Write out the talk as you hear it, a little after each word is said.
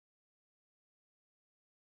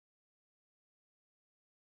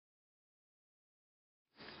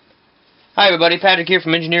Hi everybody, Patrick here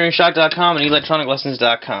from EngineeringShock.com and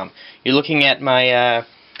ElectronicLessons.com. You're looking at my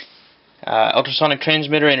ultrasonic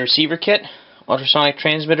transmitter and receiver kit. Ultrasonic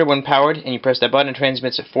transmitter, when powered, and you press that button, it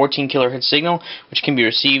transmits a 14 kHz signal, which can be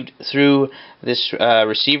received through this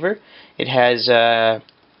receiver. It has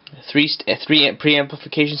three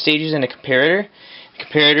preamplification stages and a comparator. The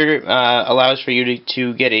comparator allows for you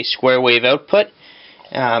to get a square wave output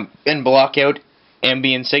and block out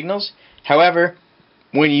ambient signals. However,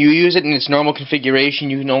 when you use it in its normal configuration,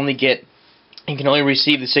 you can only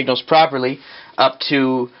receive the signals properly up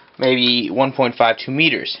to maybe 1.52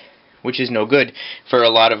 meters, which is no good for a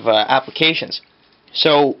lot of applications.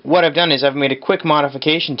 So what I've done is I've made a quick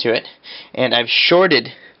modification to it, and I've shorted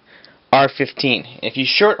R15. If you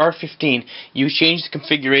short R15, you change the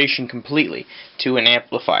configuration completely to an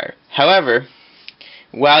amplifier. However,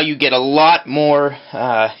 while you get a lot more,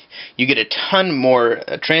 you get a ton more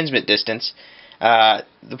transmit distance,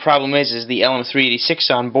 the problem is the LM386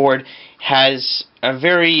 on board has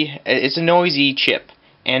it's a noisy chip,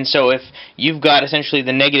 and so if you've got essentially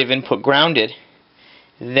the negative input grounded,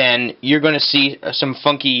 then you're going to see some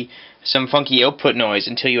funky output noise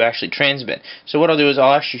until you actually transmit. So what I'll do is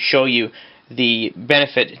I'll actually show you the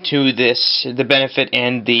benefit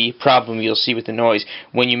and the problem you'll see with the noise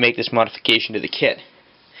when you make this modification to the kit.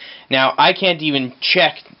 Now, I can't even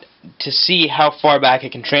check to see how far back I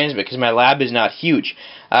can transmit because my lab is not huge,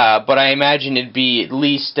 but I imagine it'd be at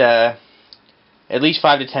least 5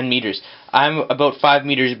 to 10 meters. I'm about 5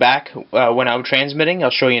 meters back when I'm transmitting.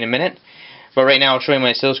 I'll show you in a minute, but right now I'll show you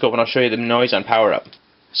my oscilloscope and I'll show you the noise on power up.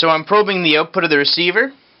 So I'm probing the output of the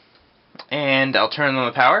receiver, and I'll turn on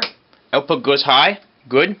the power. Output goes high,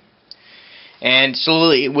 good, and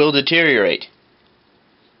slowly it will deteriorate.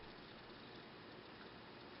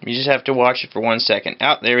 You just have to watch it for 1 second.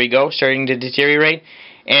 Oh, there we go, starting to deteriorate,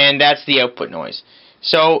 and that's the output noise.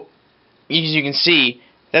 So, as you can see,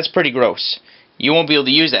 that's pretty gross. You won't be able to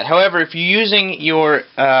use that. However, if you're using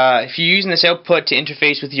this output to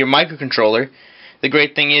interface with your microcontroller, the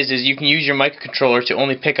great thing is you can use your microcontroller to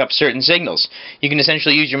only pick up certain signals. You can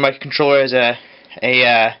essentially use your microcontroller as a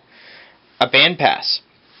bandpass.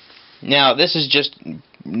 Now, this is just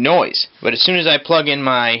noise, but as soon as I plug in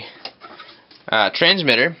my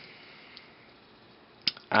transmitter,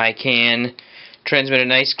 I can transmit a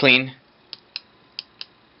nice clean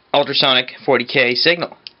ultrasonic 40K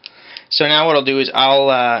signal. So now what I'll do is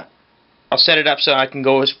I'll set it up so I can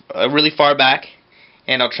go really far back,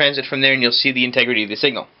 and I'll transmit from there, and you'll see the integrity of the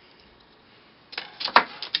signal.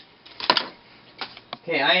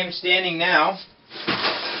 Okay, I am standing now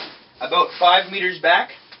about 5 meters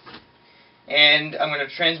back, and I'm going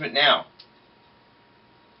to transmit now.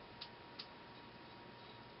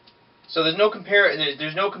 So there's no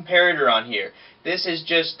comparator on here. This is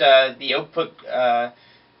just the output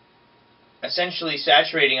essentially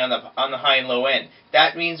saturating on the high and low end.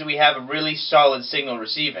 That means that we have a really solid signal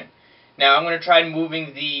receiving. Now I'm going to try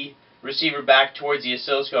moving the receiver back towards the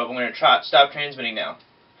oscilloscope. I'm going to stop transmitting now.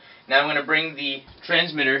 Now I'm going to bring the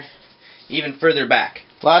transmitter even further back.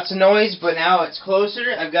 Lots of noise, but now it's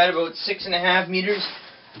closer. I've got about 6.5 meters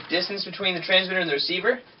distance between the transmitter and the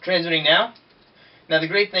receiver. Transmitting now. Now the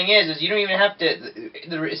great thing is you don't even have to,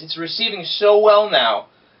 it's receiving so well now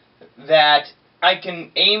that I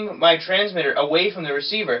can aim my transmitter away from the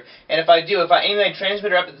receiver, and if I aim my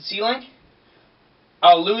transmitter up at the ceiling,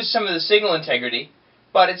 I'll lose some of the signal integrity,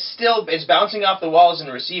 but it's bouncing off the walls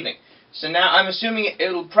and receiving. So now I'm assuming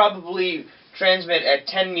it'll probably transmit at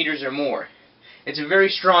 10 meters or more. It's a very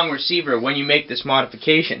strong receiver when you make this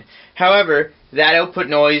modification. However, that output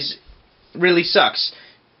noise really sucks.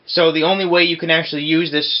 So the only way you can actually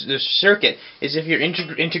use this circuit is if you're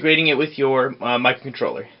integrating it with your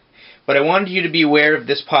microcontroller. But I wanted you to be aware of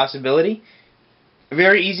this possibility.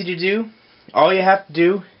 Very easy to do. All you have to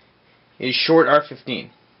do is short R15.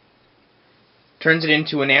 Turns it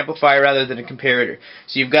into an amplifier rather than a comparator.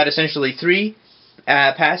 So you've got essentially 3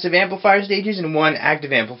 passive amplifier stages and 1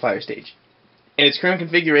 active amplifier stage. In its current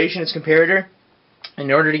configuration, its comparator,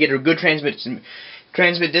 in order to get a good transmit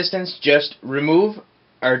distance, just remove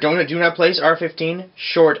or do not place R15,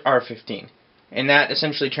 short R15. And that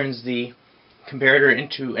essentially turns the comparator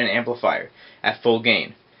into an amplifier at full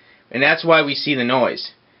gain. And that's why we see the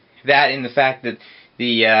noise. That and the fact that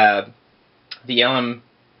the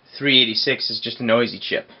LM386 is just a noisy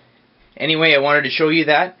chip. Anyway, I wanted to show you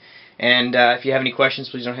that, and if you have any questions,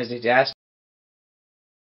 please don't hesitate to ask.